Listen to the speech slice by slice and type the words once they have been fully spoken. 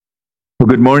Well,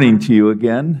 good morning to you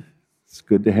again. It's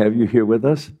good to have you here with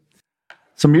us.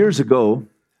 Some years ago,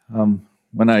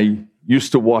 when I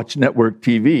used to watch network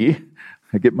TV,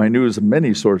 I get my news from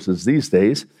many sources these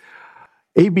days,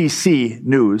 ABC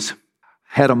News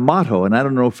had a motto, and I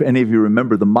don't know if any of you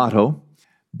remember the motto,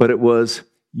 but it was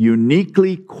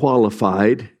uniquely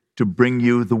qualified to bring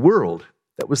you the world.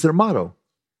 That was their motto.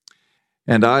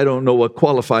 And I don't know what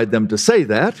qualified them to say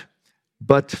that,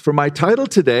 but for my title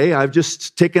today, I've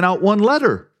just taken out one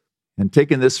letter and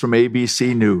taken this from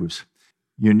ABC News.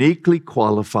 Uniquely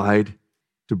qualified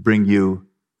to bring you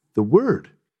the Word.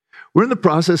 We're in the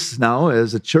process now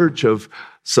as a church of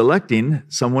selecting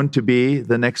someone to be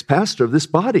the next pastor of this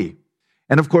body.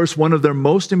 And of course, one of their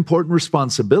most important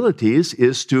responsibilities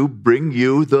is to bring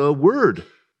you the Word.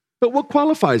 But what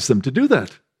qualifies them to do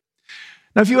that?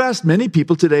 Now, if you ask many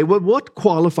people today, well, what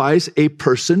qualifies a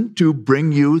person to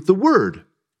bring you the Word?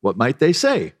 What might they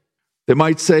say? They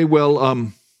might say,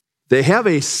 well, they have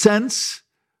a sense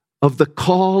of the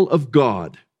call of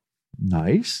God.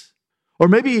 Nice. Or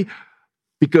maybe,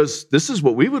 because this is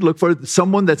what we would look for,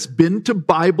 someone that's been to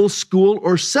Bible school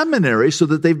or seminary so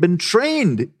that they've been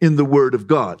trained in the Word of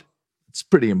God. It's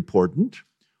pretty important.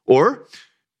 Or,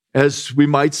 as we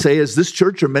might say, as this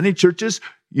church or many churches,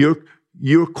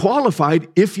 you're qualified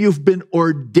if you've been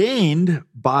ordained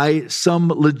by some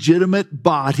legitimate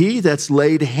body that's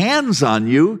laid hands on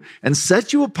you and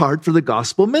set you apart for the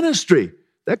gospel ministry.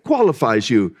 That qualifies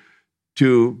you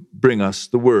to bring us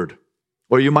the Word.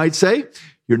 Or you might say,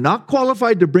 you're not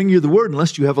qualified to bring you the Word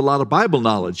unless you have a lot of Bible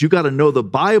knowledge. You got to know the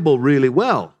Bible really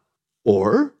well.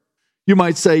 Or you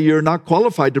might say you're not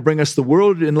qualified to bring us the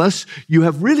Word unless you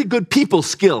have really good people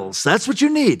skills. That's what you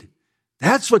need.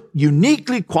 That's what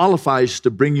uniquely qualifies to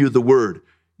bring you the Word.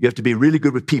 You have to be really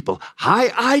good with people. High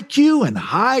IQ and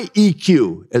high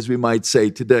EQ, as we might say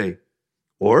today.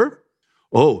 Or,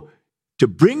 to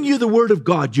bring you the Word of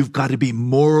God, you've got to be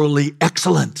morally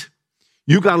excellent.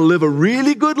 You've got to live a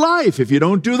really good life. If you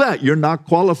don't do that, you're not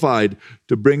qualified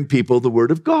to bring people the Word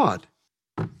of God.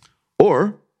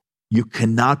 Or, you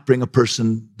cannot bring a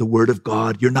person the Word of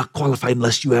God. You're not qualified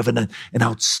unless you have an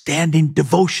outstanding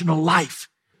devotional life.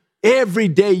 Every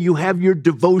day you have your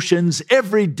devotions.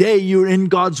 Every day you're in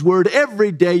God's Word.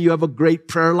 Every day you have a great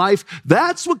prayer life.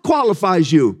 That's what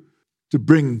qualifies you to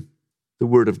bring the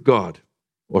Word of God.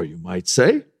 Or you might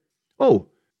say,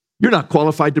 you're not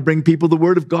qualified to bring people the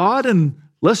Word of God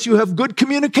unless you have good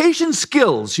communication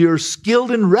skills. You're skilled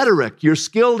in rhetoric. You're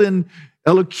skilled in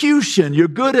elocution. You're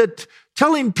good at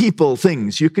telling people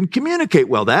things. You can communicate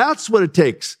well. That's what it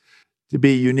takes to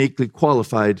be uniquely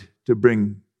qualified to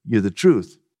bring you the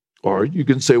truth. Or you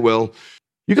can say, well,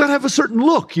 you got to have a certain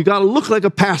look. You got to look like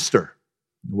a pastor,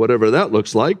 whatever that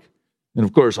looks like. And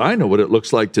of course, I know what it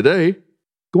looks like today.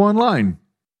 Go online.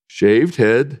 Shaved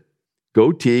head,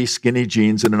 goatee, skinny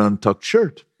jeans, and an untucked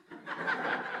shirt.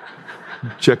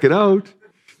 Check it out.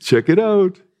 Check it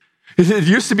out. It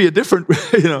used to be a different,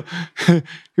 I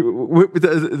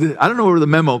don't know where the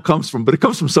memo comes from, but it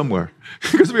comes from somewhere.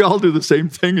 Because we all do the same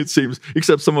thing, it seems,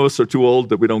 except some of us are too old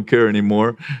that we don't care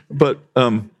anymore. But,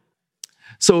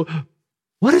 so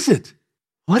what is it?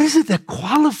 What is it that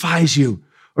qualifies you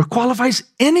or qualifies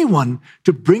anyone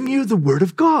to bring you the Word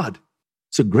of God?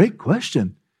 It's a great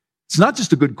question. It's not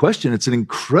just a good question, it's an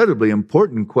incredibly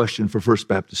important question for First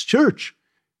Baptist Church,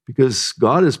 because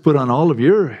God has put on all of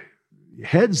your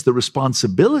heads the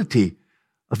responsibility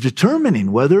of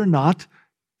determining whether or not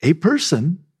a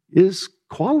person is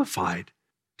qualified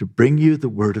to bring you the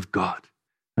Word of God.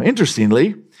 Now,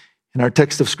 interestingly, in our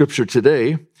text of Scripture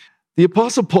today, the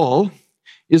Apostle Paul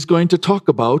is going to talk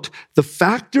about the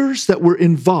factors that were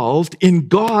involved in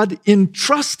God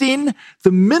entrusting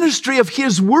the ministry of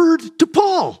His Word to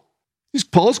Paul.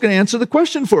 Paul's going to answer the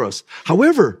question for us.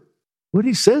 However, what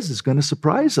he says is going to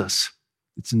surprise us.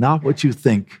 It's not what you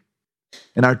think.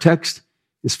 And our text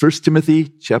is 1 Timothy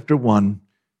chapter 1,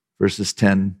 verses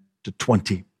 10 to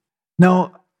 20.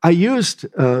 Now,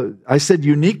 I said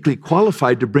uniquely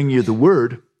qualified to bring you the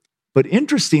Word, but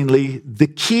interestingly, the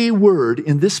key word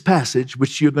in this passage,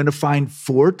 which you're going to find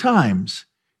 4 times,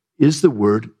 is the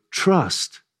word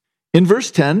trust. In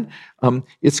verse 10,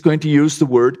 it's going to use the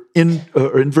word, in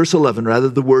verse 11, rather,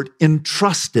 the word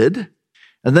entrusted.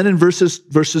 And then in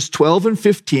verses 12 and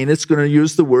 15, it's going to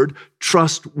use the word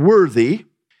trustworthy.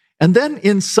 And then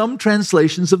in some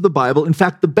translations of the Bible, in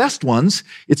fact, the best ones,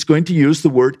 it's going to use the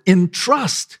word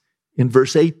entrust in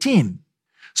verse 18.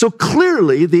 So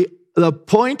clearly, the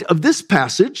point of this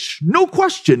passage, no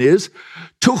question, is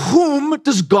to whom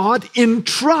does God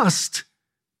entrust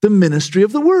the ministry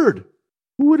of the Word?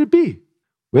 Who would it be?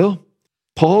 Well,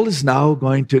 Paul is now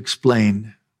going to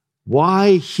explain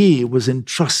why he was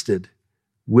entrusted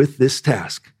with this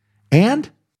task. And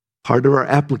part of our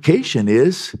application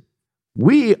is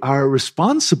we are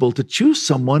responsible to choose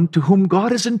someone to whom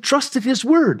God has entrusted his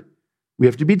word. We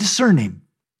have to be discerning.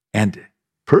 And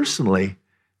personally,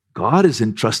 God has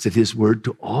entrusted his word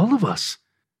to all of us.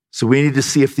 So we need to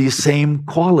see if these same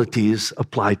qualities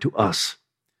apply to us.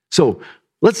 So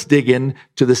let's dig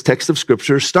into this text of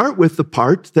Scripture. Start with the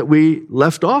part that we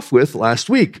left off with last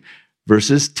week,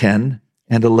 verses 10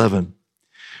 and 11.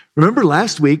 Remember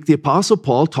last week, the Apostle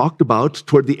Paul talked about,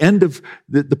 toward the end of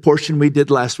the portion we did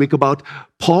last week, about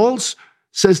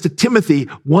says to Timothy,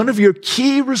 one of your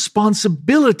key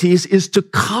responsibilities is to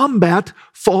combat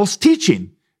false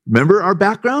teaching. Remember our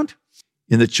background?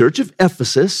 In the church of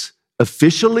Ephesus,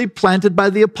 officially planted by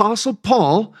the Apostle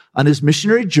Paul on his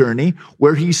missionary journey,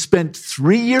 where he spent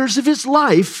 3 years of his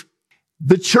life,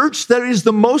 the church that is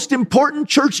the most important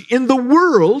church in the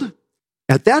world,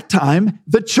 at that time,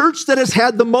 the church that has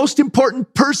had the most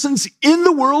important persons in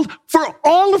the world for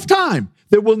all of time.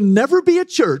 There will never be a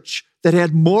church that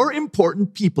had more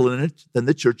important people in it than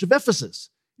the church of Ephesus.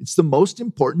 It's the most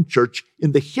important church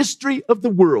in the history of the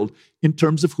world in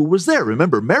terms of who was there.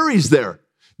 Remember, Mary's there.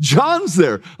 John's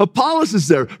there. Apollos is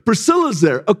there. Priscilla's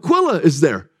there. Aquila is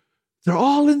there. They're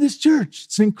all in this church.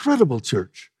 It's an incredible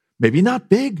church. Maybe not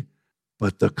big,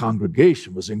 but the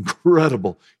congregation was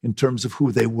incredible in terms of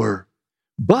who they were.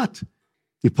 But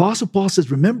the Apostle Paul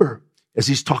says, remember, as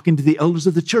he's talking to the elders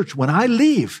of the church, when I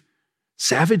leave,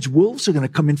 savage wolves are going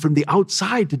to come in from the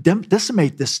outside to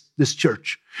decimate this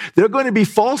church. There are going to be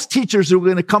false teachers who are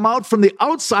going to come out from the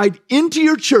outside into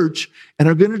your church and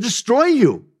are going to destroy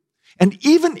you. And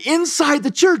even inside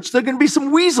the church, there are going to be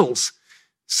some weasels.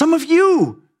 Some of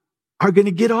you are going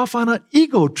to get off on an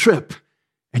ego trip,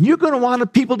 and you're going to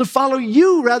want people to follow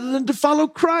you rather than to follow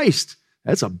Christ.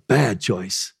 That's a bad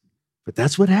choice, but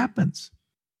that's what happens.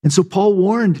 And so Paul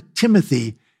warned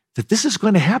Timothy that this is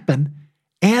going to happen.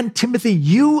 And Timothy,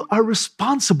 you are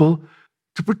responsible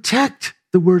to protect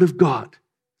the word of God.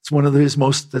 That's one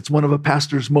of a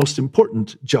pastor's most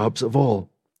important jobs of all.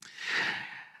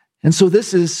 And so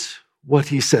this is what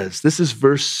he says. This is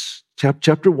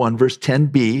chapter 1, verse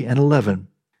 10b and 11.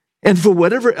 And for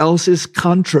whatever else is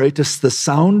contrary to the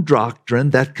sound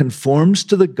doctrine that conforms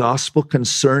to the gospel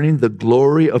concerning the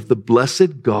glory of the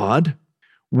blessed God,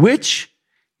 which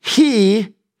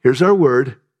he, here's our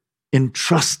word,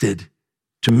 entrusted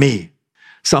to me.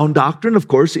 Sound doctrine, of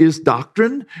course, is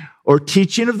doctrine or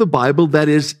teaching of the Bible that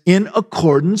is in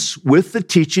accordance with the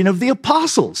teaching of the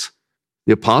apostles.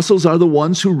 The apostles are the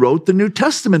ones who wrote the New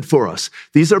Testament for us.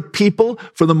 These are people,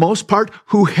 for the most part,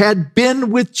 who had been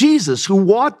with Jesus, who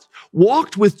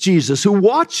walked with Jesus, who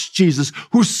watched Jesus,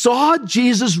 who saw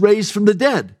Jesus raised from the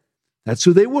dead. That's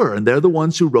who they were, and they're the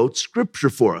ones who wrote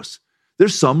Scripture for us.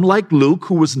 There's some like Luke,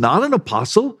 who was not an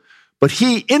apostle, but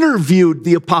he interviewed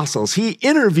the apostles. He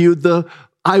interviewed the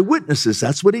eyewitnesses.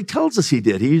 That's what he tells us he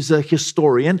did. He's a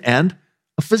historian and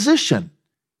a physician,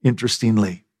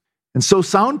 interestingly. And so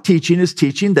sound teaching is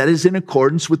teaching that is in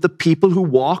accordance with the people who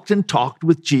walked and talked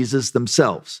with Jesus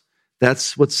themselves.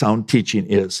 That's what sound teaching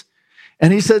is.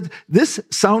 And he said, this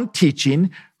sound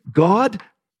teaching, God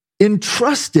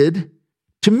entrusted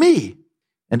to me.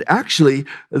 And actually,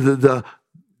 the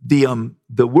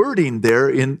wording there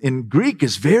in Greek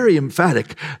is very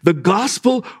emphatic. The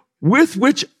gospel with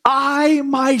which I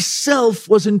myself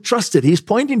was entrusted. He's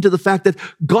pointing to the fact that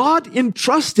God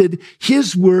entrusted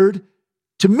his word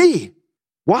to me.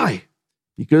 Why?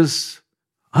 Because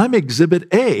I'm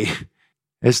exhibit A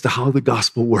as to how the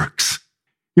gospel works.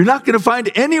 You're not going to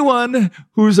find anyone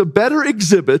who's a better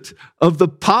exhibit of the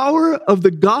power of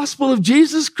the gospel of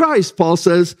Jesus Christ, Paul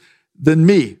says, than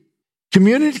me.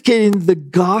 Communicating the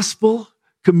gospel,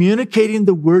 communicating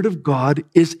the word of God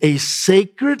is a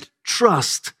sacred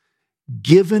trust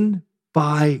given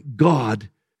by God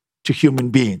to human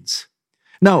beings.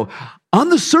 Now, on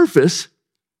the surface,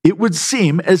 it would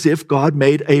seem as if God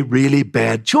made a really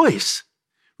bad choice.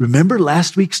 Remember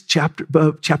last week's chapter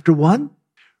 1?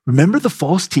 Remember the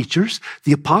false teachers?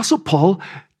 The Apostle Paul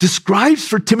describes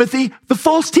for Timothy the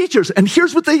false teachers. And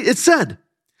here's what it said.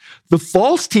 The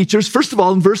false teachers, first of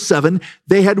all, in verse 7,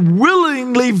 they had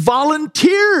willingly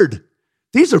volunteered.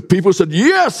 These are people who said,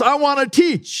 yes, I want to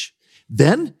teach.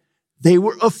 Then they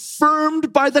were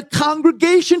affirmed by the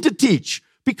congregation to teach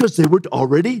because they were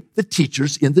already the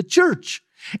teachers in the church.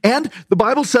 And the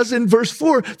Bible says in verse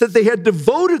 4 that they had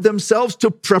devoted themselves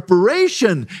to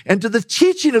preparation and to the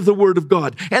teaching of the word of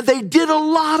God. And they did a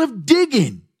lot of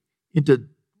digging into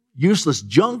useless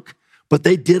junk, but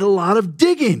they did a lot of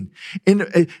digging.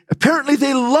 And apparently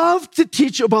they loved to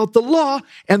teach about the law.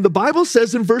 And the Bible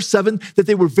says in verse 7 that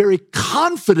they were very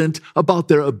confident about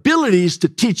their abilities to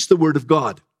teach the word of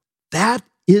God. That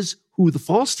is who the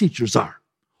false teachers are.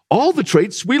 All the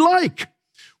traits we like.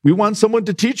 We want someone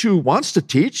to teach who wants to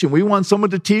teach, and we want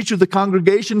someone to teach who the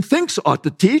congregation thinks ought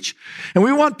to teach, and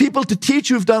we want people to teach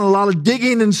who've done a lot of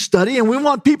digging and study, and we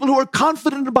want people who are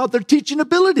confident about their teaching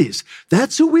abilities.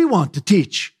 That's who we want to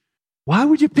teach. Why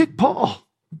would you pick Paul?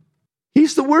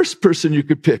 He's the worst person you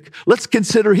could pick. Let's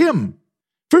consider him.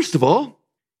 First of all,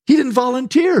 he didn't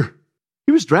volunteer.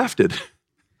 He was drafted.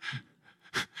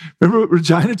 Remember what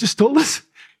Regina just told us?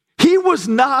 He was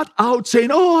not out saying,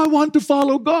 oh, I want to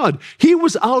follow God. He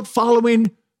was out following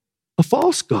a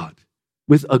false God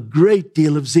with a great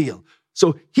deal of zeal.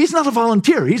 So he's not a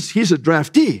volunteer. He's a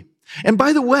draftee. And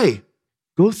by the way,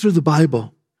 go through the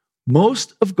Bible.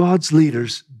 Most of God's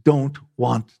leaders don't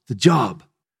want the job.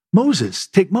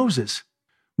 Take Moses.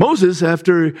 Moses,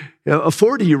 after a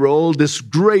 40-year-old, this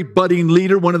great budding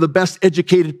leader, one of the best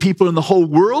educated people in the whole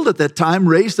world at that time,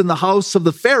 raised in the house of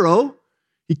the Pharaoh,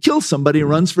 he kills somebody,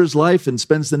 runs for his life, and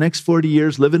spends the next 40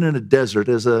 years living in a desert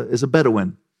as a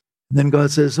Bedouin. And then God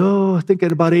says, oh, I think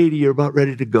at about 80, you're about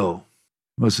ready to go.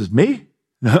 Moses says, me?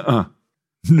 Not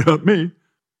me.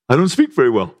 I don't speak very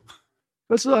well.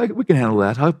 God says, we can handle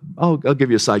that. I'll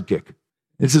give you a sidekick.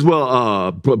 He says,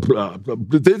 well,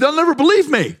 they'll never believe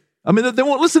me. I mean, they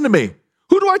won't listen to me.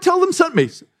 Who do I tell them sent me?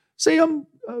 Say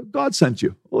God sent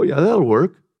you. Oh, yeah, that'll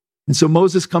work. And so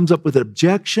Moses comes up with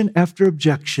objection after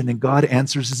objection, and God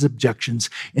answers his objections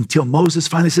until Moses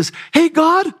finally says, hey,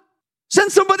 God,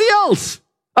 send somebody else.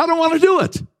 I don't want to do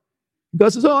it. And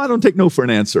God says, oh, I don't take no for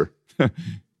an answer.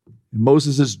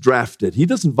 Moses is drafted. He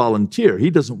doesn't volunteer.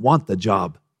 He doesn't want the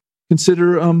job.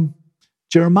 Consider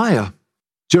Jeremiah.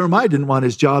 Jeremiah didn't want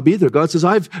his job either. God says,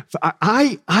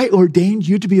 I ordained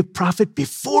you to be a prophet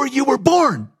before you were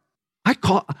born.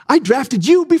 I drafted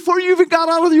you before you even got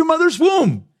out of your mother's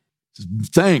womb. He says,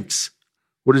 thanks.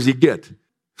 What does he get?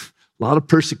 A lot of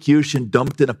persecution,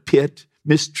 dumped in a pit,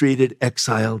 mistreated,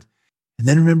 exiled. And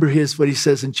then remember what he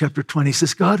says in chapter 20. He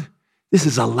says, God, this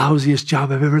is the lousiest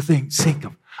job I've ever think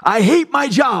of. I hate my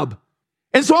job,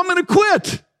 and so I'm going to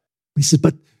quit. He said,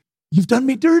 but you've done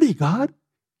me dirty, God.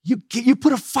 You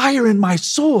put a fire in my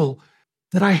soul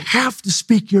that I have to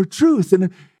speak your truth.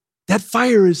 And that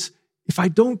fire is, if I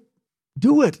don't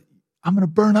do it, I'm going to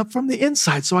burn up from the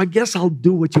inside. So I guess I'll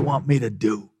do what you want me to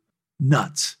do.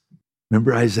 Nuts.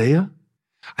 Remember Isaiah?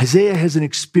 Isaiah has an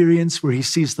experience where he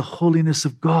sees the holiness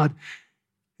of God.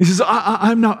 He says,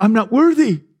 I'm not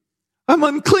worthy. I'm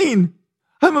unclean.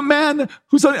 I'm a man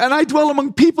and I dwell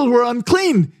among people who are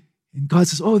unclean. And God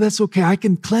says, oh, that's okay. I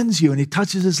can cleanse you. And he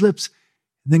touches his lips.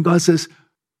 And then God says,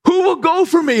 who will go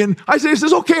for me? And Isaiah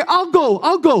says, okay, I'll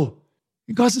go.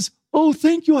 And God says, oh,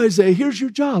 thank you, Isaiah. Here's your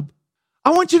job.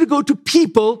 I want you to go to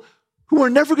people who are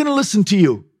never going to listen to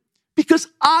you because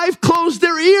I've closed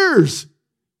their ears.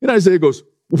 And Isaiah goes,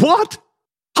 what?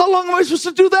 How long am I supposed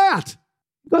to do that?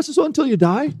 And God says, oh, until you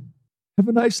die. Have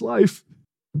a nice life.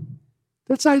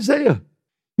 That's Isaiah.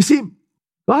 You see,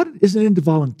 God isn't into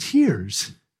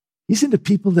volunteers. He's into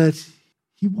people that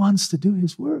he wants to do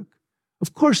his work.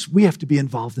 Of course, we have to be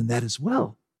involved in that as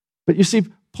well. But you see,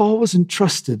 Paul was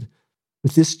entrusted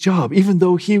with this job, even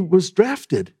though he was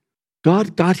drafted.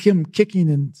 God got him kicking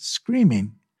and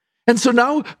screaming. And so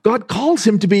now God calls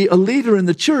him to be a leader in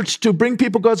the church to bring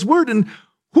people God's word. And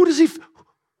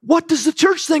what does the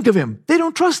church think of him? They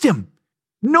don't trust him.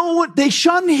 They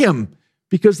shun him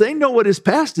because they know what his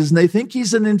past is and they think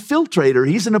he's an infiltrator.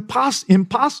 He's an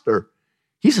imposter.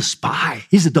 He's a spy.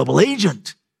 He's a double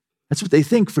agent. That's what they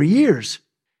think for years.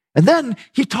 And then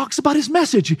he talks about his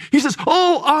message. He says,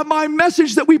 my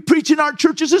message that we preach in our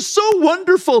churches is so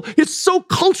wonderful. It's so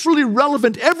culturally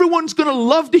relevant. Everyone's going to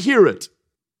love to hear it.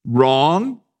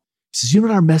 Wrong. He says, you know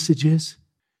what our message is?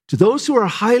 To those who are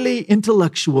highly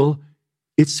intellectual,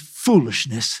 it's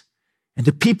foolishness. And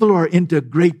to people who are into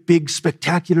great, big,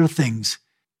 spectacular things,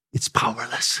 it's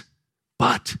powerless.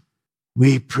 But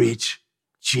we preach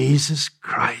Jesus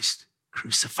Christ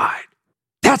crucified.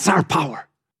 That's our power.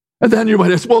 And then you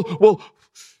might ask, well,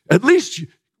 at least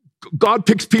God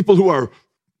picks people who are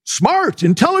smart,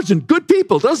 intelligent, good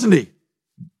people, doesn't he?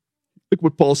 Look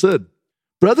what Paul said.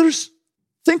 Brothers,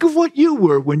 think of what you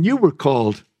were when you were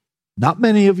called. Not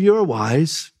many of you are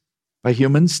wise by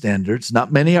human standards.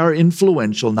 Not many are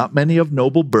influential. Not many of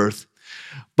noble birth.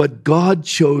 But God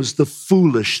chose the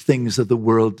foolish things of the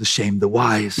world to shame the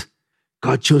wise.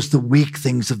 God chose the weak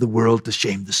things of the world to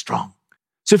shame the strong.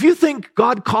 So if you think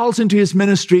God calls into his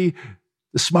ministry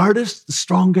the smartest, the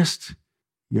strongest,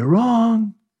 you're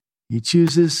wrong.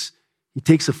 He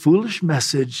takes a foolish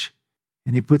message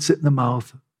and he puts it in the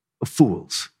mouth of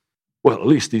fools. Well, at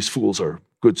least these fools are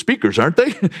good speakers, aren't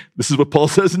they? This is what Paul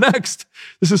says next.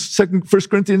 This is 1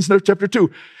 Corinthians chapter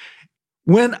 2.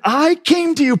 When I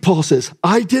came to you, Paul says,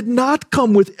 I did not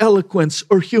come with eloquence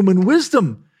or human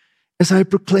wisdom as I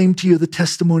proclaimed to you the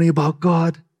testimony about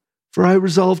God. For I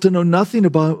resolved to know nothing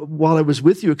about while I was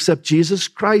with you except Jesus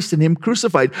Christ and him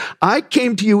crucified. I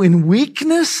came to you in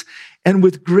weakness and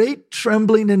with great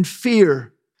trembling and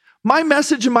fear. My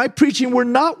message and my preaching were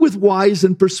not with wise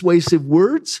and persuasive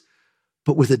words,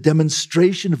 but with a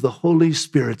demonstration of the Holy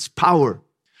Spirit's power,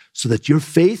 so that your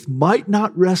faith might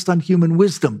not rest on human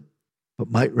wisdom,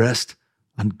 but might rest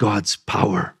on God's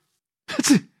power. It's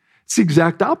the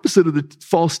exact opposite of the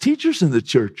false teachers in the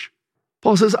church.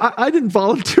 Paul says, I didn't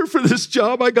volunteer for this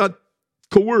job. I got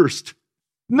coerced.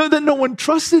 No one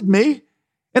trusted me.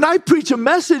 And I preach a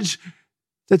message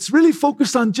that's really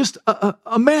focused on just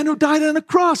a man who died on a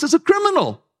cross as a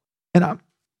criminal. And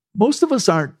most of us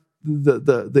aren't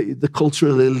the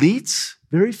cultural elites.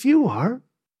 Very few are.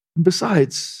 And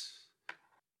besides,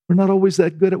 we're not always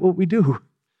that good at what we do.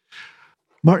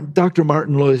 Dr.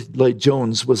 Martin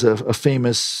Lloyd-Jones was a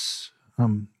famous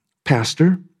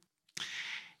pastor.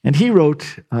 And he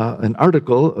wrote an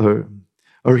article,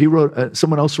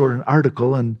 someone else wrote an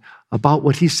article about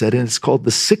what he said, and it's called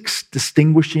The 6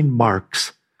 Distinguishing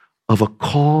Marks of a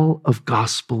Call of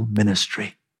Gospel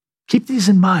Ministry. Keep these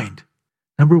in mind.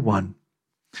 Number 1.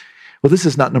 Well, this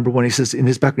is not number 1. He says in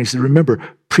his background, he says, remember,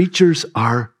 preachers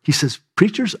are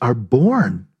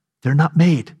born. They're not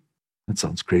made. That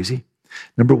sounds crazy.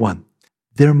 Number 1,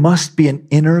 there must be an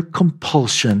inner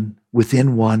compulsion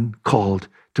within one called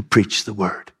to preach the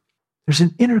word. There's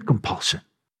an inner compulsion.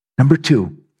 Number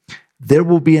 2, there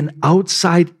will be an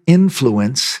outside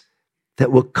influence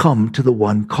that will come to the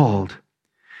one called.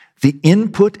 The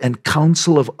input and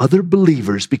counsel of other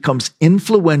believers becomes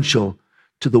influential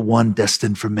to the one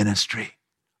destined for ministry.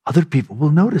 Other people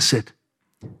will notice it.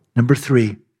 Number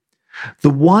 3, the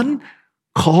one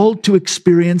called to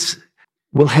experience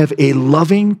will have a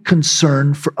loving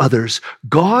concern for others.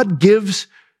 God gives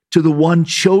to the one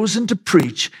chosen to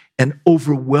preach an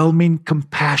overwhelming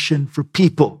compassion for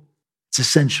people. It's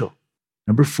essential.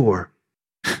 Number 4,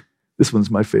 this one's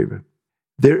my favorite.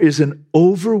 There is an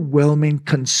overwhelming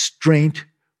constraint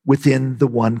within the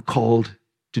one called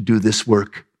to do this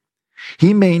work.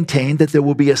 He maintained that there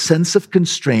will be a sense of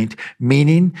constraint,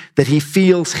 meaning that he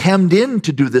feels hemmed in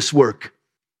to do this work.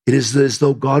 It is as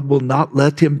though God will not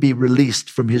let him be released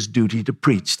from his duty to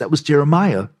preach. That was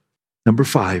Jeremiah. Number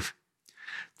 5,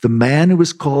 the man who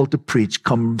is called to preach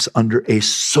comes under a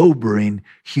sobering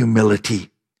humility.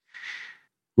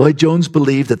 Lloyd-Jones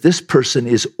believed that this person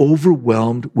is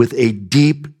overwhelmed with a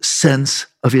deep sense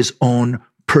of his own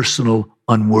personal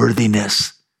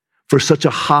unworthiness for such a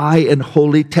high and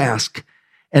holy task,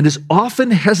 and is often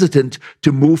hesitant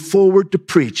to move forward to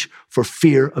preach for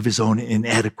fear of his own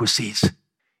inadequacies.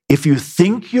 If you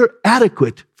think you're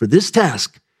adequate for this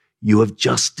task, you have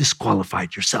just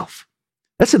disqualified yourself.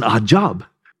 That's an odd job.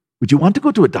 Would you want to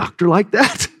go to a doctor like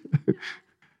that?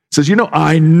 Says,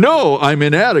 I know I'm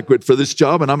inadequate for this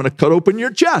job and I'm going to cut open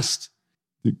your chest.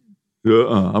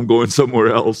 I'm going somewhere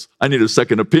else. I need a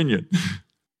second opinion.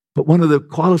 But one of the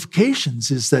qualifications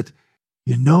is that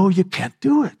you can't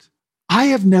do it. I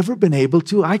have never been able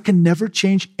to. I can never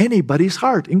change anybody's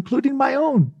heart, including my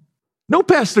own. No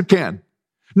pastor can.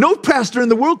 No pastor in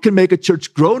the world can make a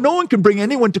church grow. No one can bring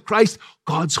anyone to Christ.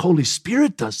 God's Holy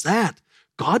Spirit does that.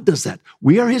 God does that.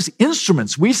 We are his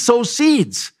instruments. We sow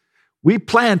seeds. We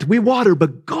plant, we water,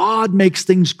 but God makes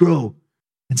things grow.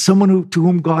 And someone to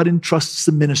whom God entrusts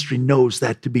the ministry knows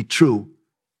that to be true.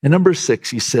 And number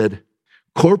 6, he said,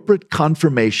 corporate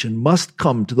confirmation must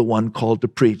come to the one called to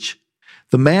preach.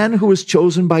 The man who is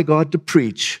chosen by God to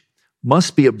preach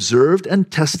must be observed and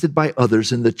tested by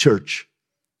others in the church.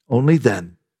 Only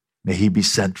then may he be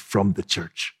sent from the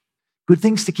church. Good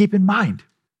things to keep in mind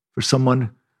for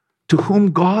someone to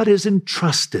whom God has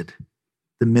entrusted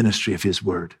the ministry of his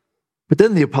word. But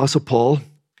then the Apostle Paul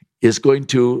is going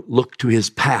to look to his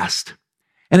past.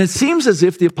 And it seems as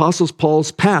if the Apostle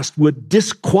Paul's past would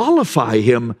disqualify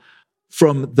him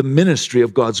from the ministry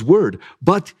of God's word.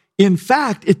 But in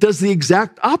fact, it does the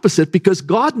exact opposite, because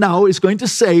God now is going to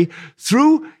say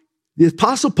through the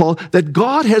Apostle Paul that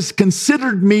God has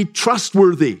considered me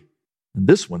trustworthy. And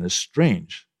this one is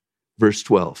strange. Verse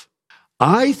 12.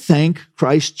 I thank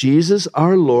Christ Jesus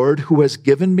our Lord, who has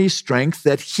given me strength,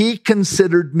 that he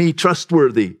considered me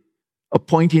trustworthy,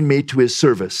 appointing me to his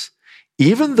service.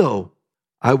 Even though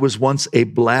I was once a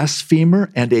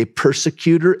blasphemer and a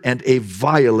persecutor and a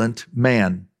violent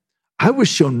man, I was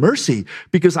shown mercy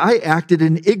because I acted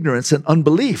in ignorance and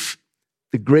unbelief.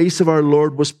 The grace of our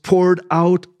Lord was poured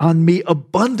out on me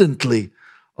abundantly,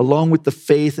 along with the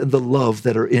faith and the love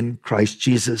that are in Christ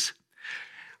Jesus.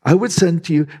 I would send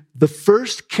to you the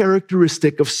first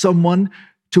characteristic of someone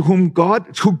to who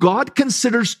God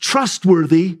considers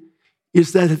trustworthy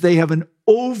is that they have an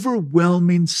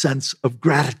overwhelming sense of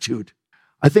gratitude.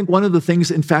 I think one of the things,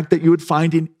 in fact, that you would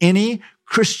find in any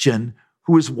Christian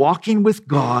who is walking with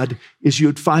God is you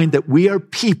would find that we are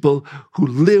people who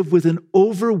live with an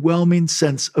overwhelming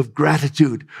sense of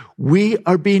gratitude. We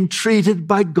are being treated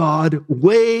by God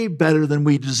way better than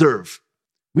we deserve.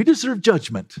 We deserve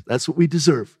judgment. That's what we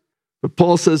deserve. But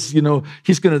Paul says,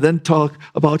 he's going to then talk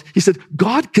about, he said,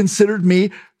 God considered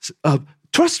me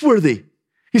trustworthy.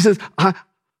 He says,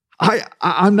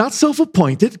 I'm not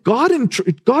self-appointed.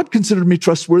 God considered me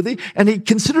trustworthy, and he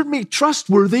considered me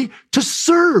trustworthy to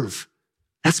serve.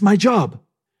 That's my job.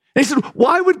 And he said,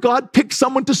 why would God pick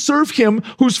someone to serve him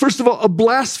who's, first of all, a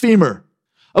blasphemer?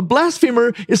 A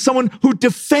blasphemer is someone who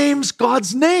defames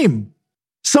God's name.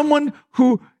 Someone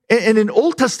who, and in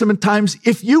Old Testament times,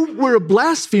 if you were a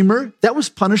blasphemer, that was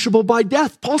punishable by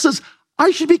death. Paul says, I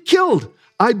should be killed.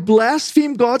 I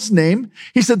blasphemed God's name.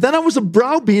 He said, then I was a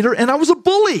browbeater and I was a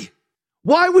bully.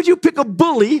 Why would you pick a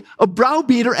bully, a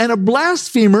browbeater, and a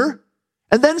blasphemer,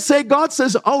 and then say, God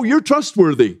says, oh, you're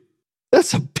trustworthy?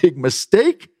 That's a big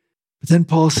mistake. But then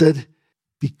Paul said,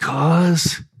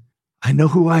 because I know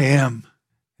who I am,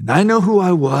 and I know who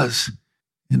I was,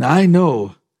 and I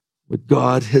know what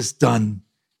God has done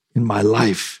in my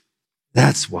life.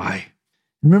 That's why.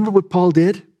 Remember what Paul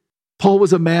did? Paul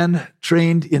was a man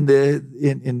trained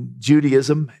in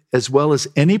Judaism as well as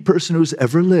any person who's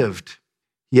ever lived.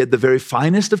 He had the very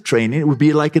finest of training. It would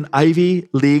be like an Ivy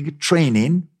League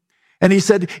training. And he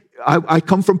said, I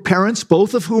come from parents,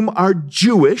 both of whom are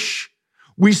Jewish.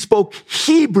 We spoke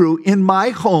Hebrew in my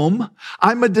home.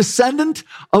 I'm a descendant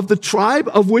of the tribe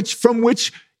from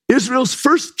which Israel's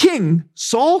first king,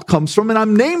 Saul, comes from, and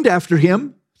I'm named after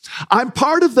him. I'm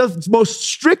part of the most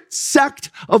strict sect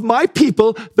of my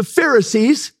people, the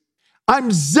Pharisees.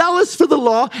 I'm zealous for the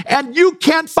law, and you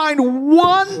can't find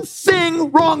one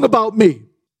thing wrong about me.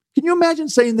 Can you imagine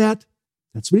saying that?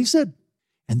 That's what he said.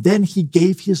 And then he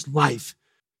gave his life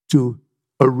to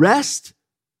arrest,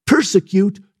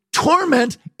 persecute,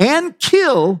 torment, and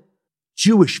kill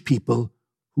Jewish people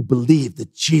who believed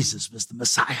that Jesus was the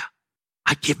Messiah.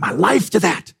 I gave my life to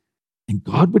that. And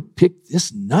God would pick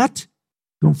this nut?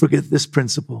 Don't forget this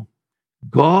principle.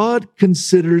 God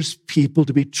considers people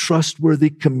to be trustworthy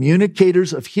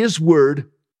communicators of his word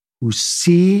who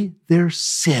see their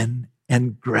sin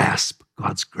and grasp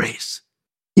God's grace.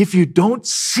 If you don't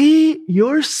see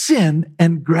your sin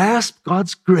and grasp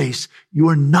God's grace, you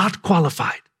are not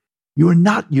qualified. You are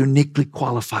not uniquely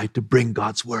qualified to bring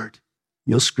God's word.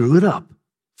 You'll screw it up,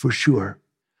 for sure.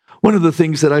 One of the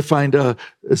things that I find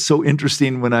so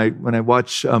interesting when I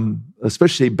watch,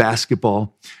 especially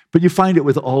basketball, but you find it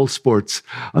with all sports.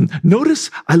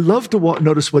 I love to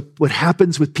notice what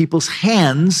happens with people's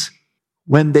hands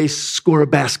when they score a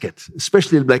basket,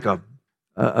 especially like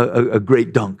a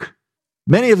great dunk.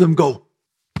 Many of them go.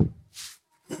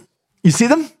 You see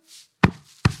them?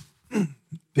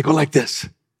 They go like this.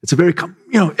 It's a very,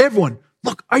 everyone,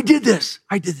 look, I did this.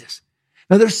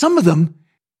 Now there's some of them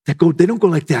that go, they don't go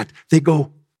like that.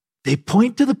 They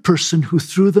point to the person who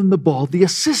threw them the ball, the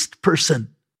assist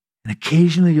person. And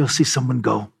occasionally you'll see someone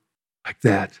go like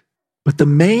that. But the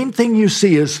main thing you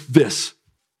see is this.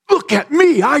 Look at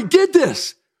me, I did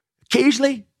this.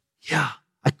 Occasionally,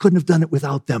 I couldn't have done it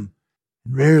without them.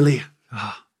 And rarely,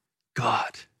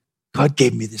 God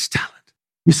gave me this talent.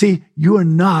 You see, you are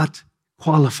not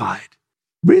qualified.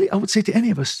 Really, I would say to any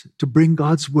of us to bring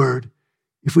God's word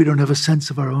if we don't have a sense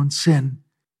of our own sin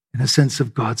and a sense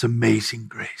of God's amazing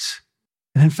grace.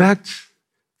 And in fact,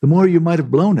 the more you might have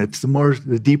blown it,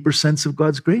 the deeper sense of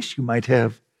God's grace you might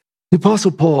have. The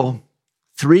Apostle Paul,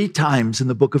 3 times in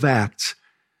the book of Acts,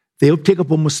 they'll take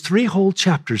up almost 3 whole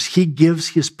chapters. He gives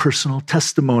his personal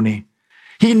testimony.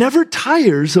 He never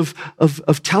tires of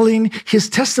telling his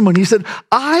testimony. He said,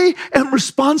 I am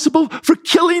responsible for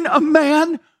killing a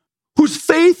man whose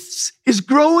face is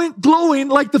glowing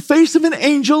like the face of an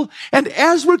angel. And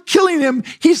as we're killing him,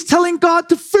 he's telling God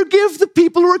to forgive the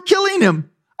people who are killing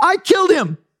him. I killed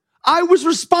him. I was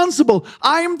responsible.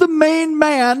 I am the main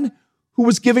man who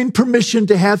was giving permission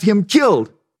to have him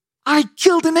killed. I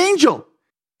killed an angel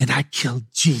and I killed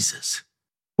Jesus.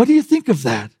 What do you think of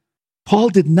that? Paul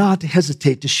did not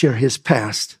hesitate to share his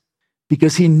past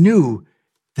because he knew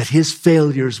that his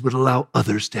failures would allow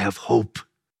others to have hope.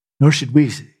 Nor should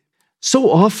we.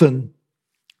 So often,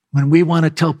 When we want to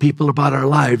tell people about our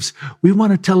lives, we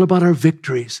want to tell about our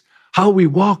victories, how we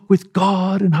walk with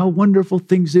God and how wonderful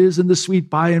things is and the sweet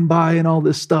by and by and all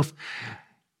this stuff.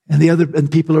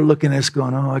 And people are looking at us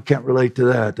going, oh, I can't relate to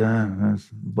that. That's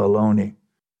baloney.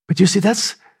 But you see,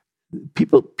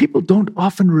 people don't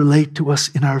often relate to us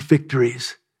in our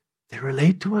victories. They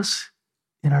relate to us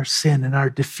in our sin and our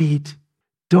defeat.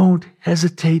 Don't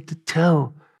hesitate to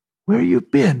tell where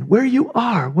you've been, where you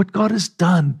are, what God has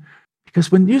done.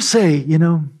 Because when you say,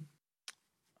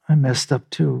 I messed up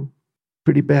too,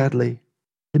 pretty badly,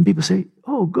 then people say,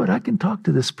 oh, good, I can talk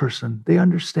to this person. They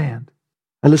understand.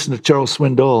 I listen to Charles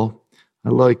Swindoll. I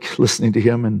like listening to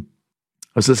him. And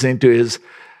I was listening to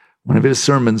one of his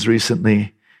sermons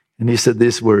recently, and he said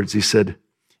these words. He said,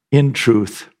 in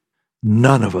truth,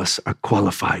 none of us are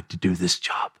qualified to do this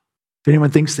job. If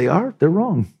anyone thinks they are, they're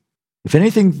wrong. If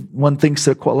anyone thinks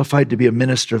they're qualified to be a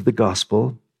minister of the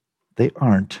gospel, they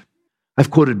aren't. I've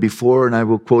quoted before, and I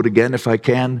will quote again if I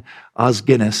can, Os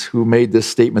Guinness, who made this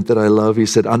statement that I love. He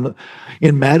said,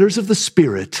 in matters of the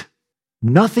Spirit,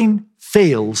 nothing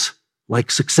fails like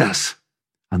success.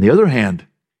 On the other hand,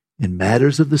 in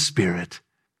matters of the Spirit,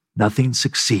 nothing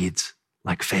succeeds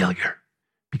like failure.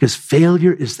 Because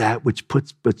failure is that which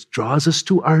draws us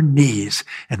to our knees.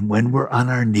 And when we're on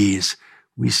our knees,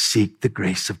 we seek the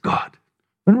grace of God.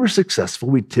 When we're successful,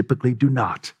 we typically do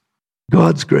not.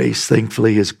 God's grace,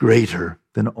 thankfully, is greater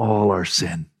than all our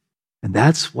sin. And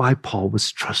that's why Paul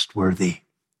was trustworthy.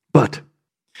 But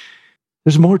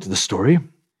there's more to the story,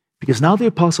 because now the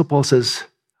Apostle Paul says,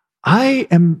 I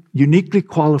am uniquely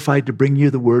qualified to bring you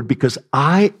the word because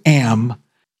I am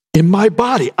in my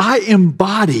body. I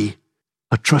embody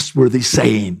a trustworthy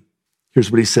saying.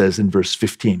 Here's what he says in verse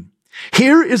 15.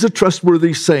 Here is a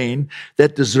trustworthy saying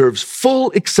that deserves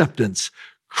full acceptance.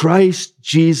 Christ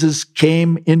Jesus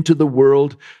came into the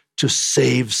world to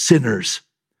save sinners,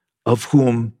 of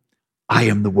whom I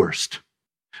am the worst.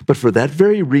 But for that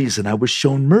very reason, I was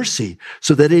shown mercy,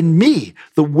 so that in me,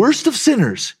 the worst of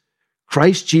sinners,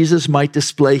 Christ Jesus might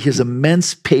display his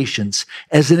immense patience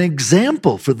as an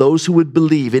example for those who would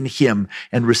believe in him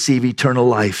and receive eternal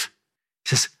life.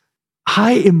 He says,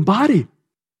 I embody.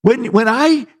 When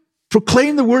I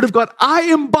proclaim the word of God,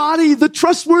 I embody the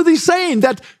trustworthy saying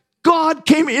that God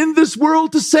came in this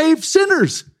world to save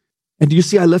sinners. And you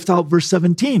see, I left out verse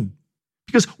 17.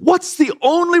 Because what's the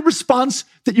only response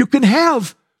that you can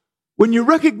have when you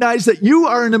recognize that you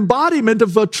are an embodiment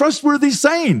of a trustworthy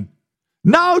saying?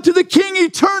 Now to the King,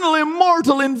 eternal,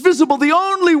 immortal, invisible, the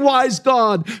only wise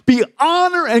God, be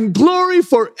honor and glory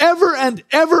forever and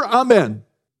ever. Amen.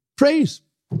 Praise.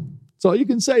 That's all you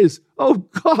can say is, oh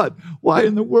God, why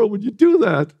in the world would you do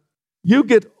that? You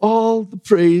get all the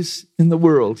praise in the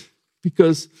world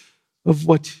because of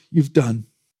what you've done.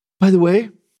 By the way,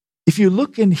 if you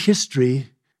look in history,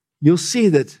 you'll see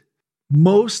that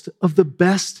most of the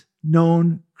best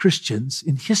known Christians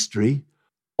in history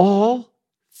all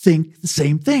think the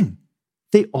same thing.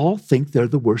 They all think they're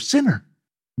the worst sinner.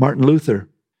 Martin Luther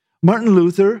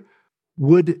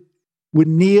would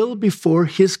kneel before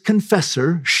his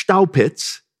confessor,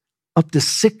 Staupitz, up to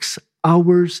 6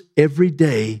 hours every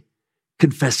day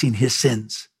confessing his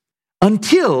sins,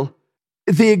 until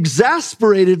the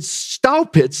exasperated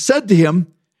Staupitz said to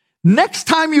him, next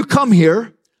time you come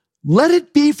here, let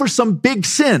it be for some big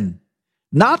sin,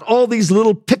 not all these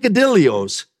little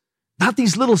peccadillos, not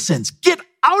these little sins. Get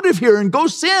out of here and go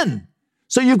sin,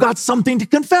 so you've got something to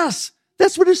confess.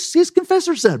 That's what his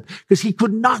confessor said, because he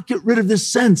could not get rid of this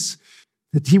sense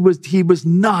that he was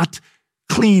not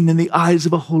clean in the eyes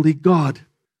of a holy God.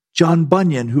 John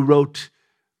Bunyan, who wrote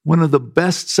one of the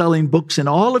best-selling books in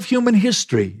all of human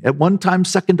history, at one time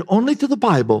second only to the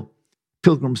Bible,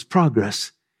 Pilgrim's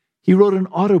Progress, he wrote an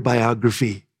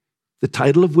autobiography, the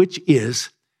title of which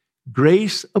is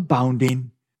Grace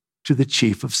Abounding to the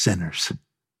Chief of Sinners.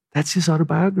 That's his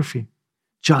autobiography.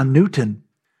 John Newton,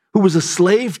 who was a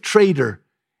slave trader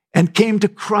and came to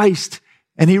Christ,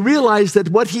 and he realized that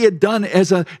what he had done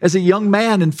as a young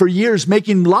man and for years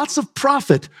making lots of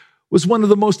profit was one of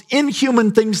the most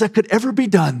inhuman things that could ever be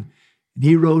done. And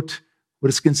he wrote what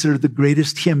is considered the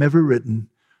greatest hymn ever written,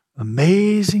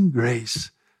 Amazing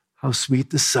Grace, how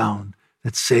sweet the sound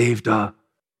that saved a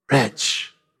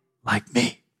wretch like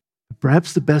me.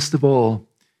 Perhaps the best of all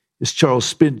is Charles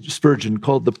Spurgeon,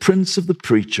 called the Prince of the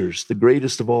Preachers, the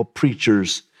greatest of all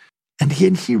preachers. And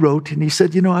he wrote, and he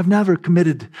said, I've never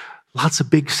committed lots of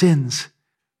big sins,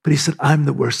 but he said, I'm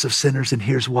the worst of sinners, and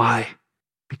here's why.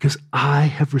 Because I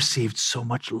have received so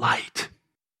much light.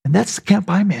 And that's the camp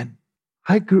I'm in.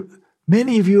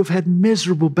 Many of you have had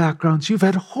miserable backgrounds. You've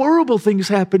had horrible things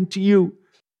happen to you,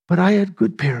 but I had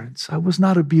good parents. I was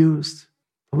not abused.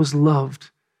 I was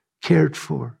loved, cared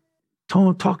for.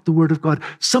 Talk the word of God.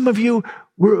 Some of you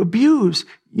were abused.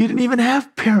 You didn't even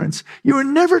have parents. You were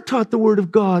never taught the word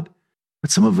of God.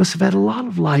 But some of us have had a lot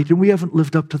of light, and we haven't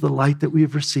lived up to the light that we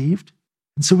have received.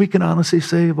 And so we can honestly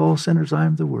say, of all sinners, I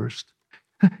am the worst.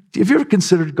 Have you ever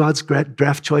considered God's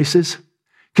draft choices?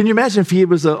 Can you imagine if he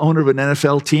was the owner of an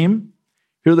NFL team?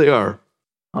 Here they are.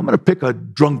 I'm going to pick a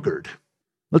drunkard.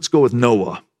 Let's go with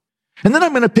Noah. And then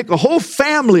I'm going to pick a whole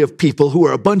family of people who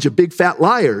are a bunch of big fat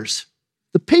liars.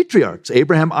 The patriarchs,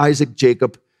 Abraham, Isaac,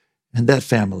 Jacob, and that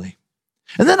family.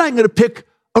 And then I'm going to pick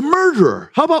a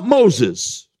murderer. How about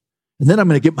Moses? And then I'm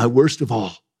going to get my worst of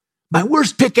all. My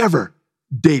worst pick ever,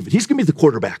 David. He's going to be the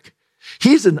quarterback.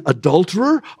 He's an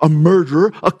adulterer, a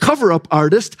murderer, a cover-up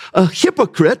artist, a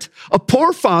hypocrite, a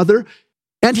poor father,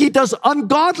 and he does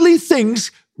ungodly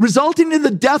things resulting in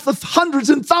the death of hundreds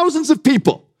and thousands of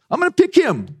people. I'm going to pick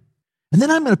him. And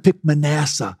then I'm going to pick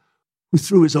Manasseh, who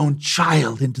threw his own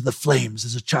child into the flames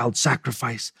as a child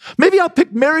sacrifice. Maybe I'll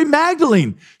pick Mary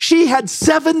Magdalene. She had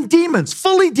 7 demons,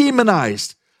 fully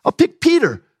demonized. I'll pick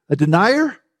Peter, a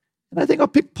denier, and I think I'll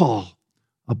pick Paul,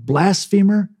 a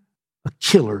blasphemer, a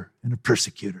killer, and a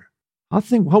persecutor. How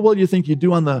well do you think you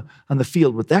do on the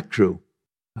field with that crew?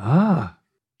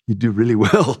 You do really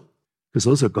well, because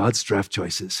those are God's draft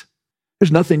choices.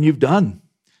 There's nothing you've done,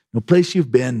 no place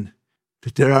you've been,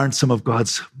 that there aren't some of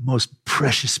God's most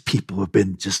precious people who have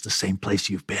been just the same place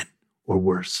you've been, or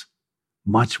worse,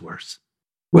 much worse.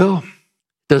 Well,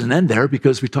 it doesn't end there,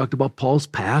 because we talked about Paul's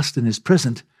past and his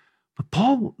present, but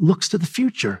Paul looks to the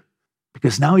future,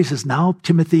 because now he says, now,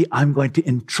 Timothy, I'm going to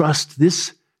entrust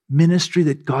this ministry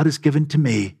that God has given to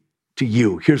me to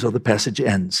you. Here's how the passage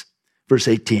ends. Verse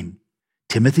 18,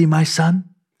 Timothy, my son,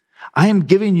 I am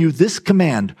giving you this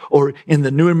command, or in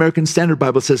the New American Standard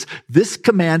Bible it says, this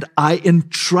command I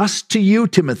entrust to you,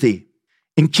 Timothy,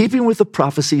 in keeping with the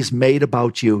prophecies made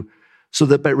about you, so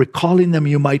that by recalling them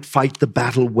you might fight the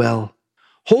battle well,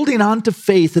 holding on to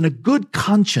faith and a good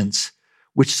conscience,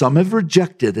 which some have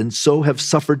rejected and so have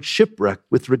suffered shipwreck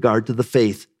with regard to the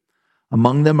faith.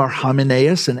 Among them are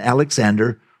Hymenaeus and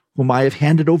Alexander, whom I have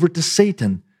handed over to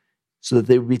Satan, so that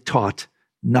they will be taught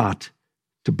not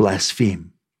to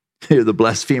blaspheme. Here, the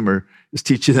blasphemer is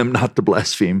teaching them not to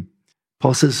blaspheme.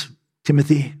 Paul says,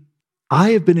 Timothy,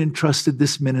 I have been entrusted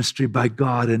this ministry by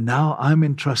God, and now I'm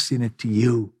entrusting it to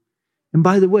you. And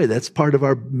by the way, that's part of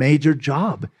our major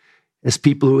job as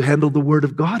people who handle the word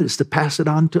of God, is to pass it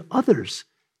on to others.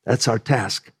 That's our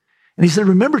task. And he said,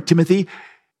 remember, Timothy,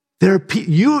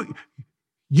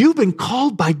 you've been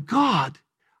called by God.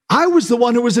 I was the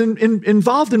one who was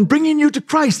involved in bringing you to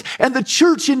Christ. And the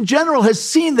church in general has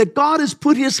seen that God has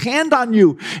put his hand on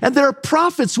you. And there are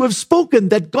prophets who have spoken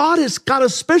that God has got a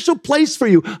special place for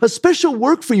you, a special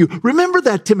work for you. Remember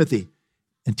that, Timothy.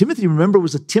 And Timothy, remember,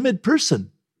 was a timid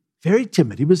person, very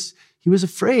timid. He was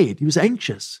afraid. He was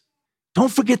anxious.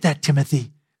 Don't forget that,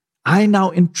 Timothy. I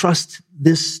now entrust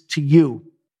this to you.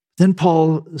 Then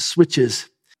Paul switches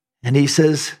and he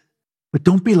says, but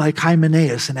don't be like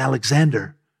Hymenaeus and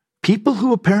Alexander, people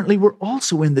who apparently were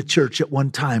also in the church at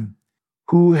one time,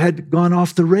 who had gone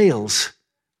off the rails,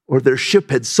 or their ship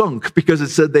had sunk because it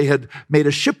said they had made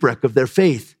a shipwreck of their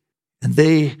faith. And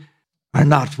they are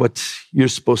not what you're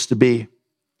supposed to be.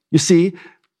 You see,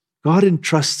 God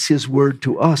entrusts his word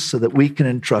to us so that we can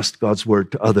entrust God's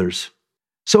word to others.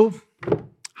 So,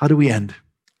 how do we end?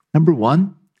 Number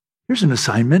 1, here's an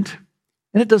assignment,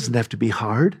 and it doesn't have to be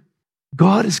hard.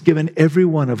 God has given every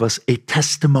one of us a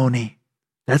testimony.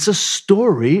 That's a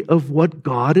story of what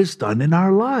God has done in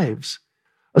our lives.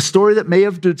 A story that may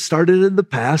have started in the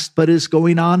past, but is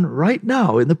going on right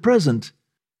now in the present.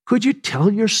 Could you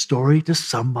tell your story to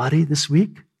somebody this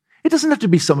week? It doesn't have to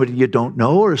be somebody you don't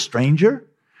know or a stranger.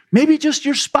 Maybe just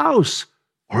your spouse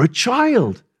or a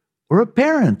child or a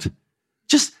parent.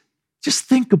 Just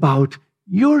think about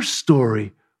your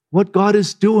story, what God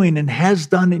is doing and has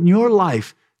done in your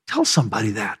life. Tell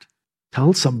somebody that.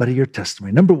 Tell somebody your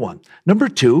testimony. Number 1. Number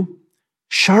 2,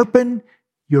 sharpen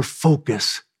your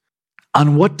focus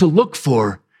on what to look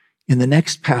for in the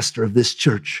next pastor of this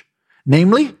church.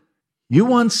 Namely, you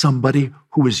want somebody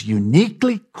who is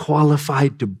uniquely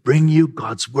qualified to bring you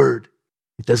God's word.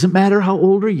 It doesn't matter how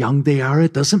old or young they are.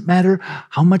 It doesn't matter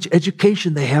how much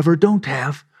education they have or don't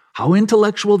have, how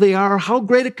intellectual they are, or how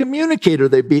great a communicator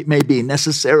they may be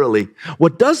necessarily.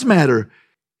 What does matter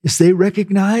is they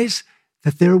recognize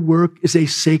that their work is a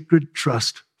sacred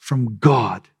trust from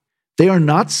God. They are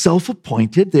not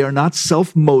self-appointed, they are not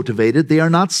self-motivated, they are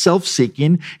not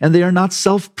self-seeking, and they are not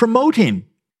self-promoting.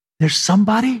 There's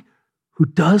somebody who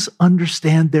does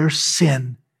understand their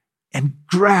sin and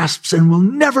grasps and will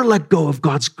never let go of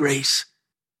God's grace.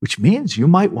 which means you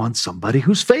might want somebody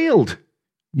who's failed.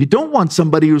 You don't want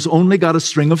somebody who's only got a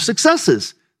string of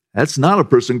successes. That's not a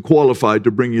person qualified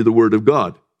to bring you the word of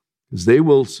God, because they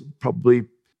will probably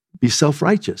be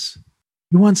self-righteous.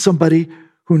 You want somebody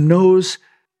who knows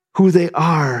who they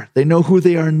are. They know who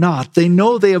they are not. They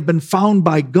know they have been found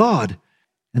by God,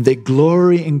 and they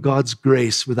glory in God's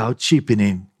grace without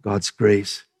cheapening God's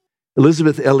grace.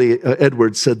 Elizabeth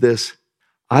Edwards said this,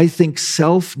 "I think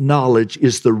self-knowledge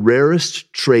is the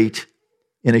rarest trait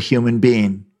in a human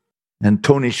being." And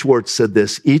Tony Schwartz said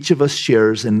this, "Each of us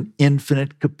shares an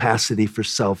infinite capacity for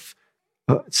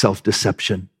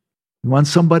self-deception." You want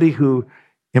somebody who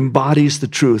embodies the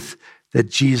truth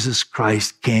that Jesus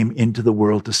Christ came into the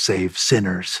world to save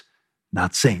sinners,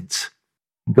 not saints.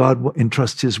 God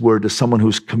entrusts his word to someone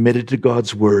who's committed to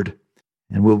God's word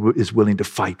and is willing to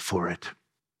fight for it.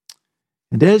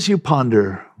 And as you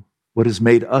ponder what has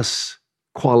made us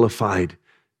qualified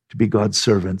to be God's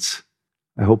servants,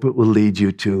 I hope it will lead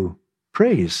you to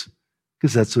praise,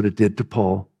 because that's what it did to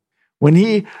Paul. When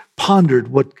he pondered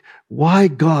why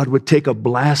God would take a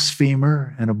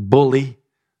blasphemer and a bully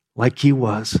like he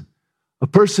was, a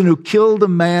person who killed a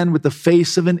man with the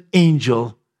face of an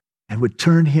angel, and would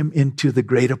turn him into the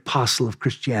great apostle of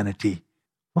Christianity,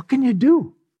 what can you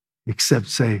do except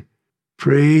say,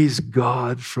 "Praise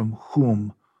God from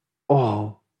whom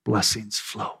all blessings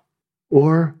flow"?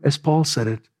 Or, as Paul said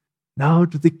it, "Now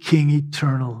to the King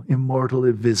eternal, immortal,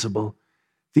 invisible,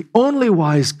 the only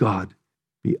wise God,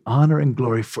 be honor and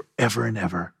glory forever and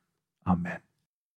ever. Amen."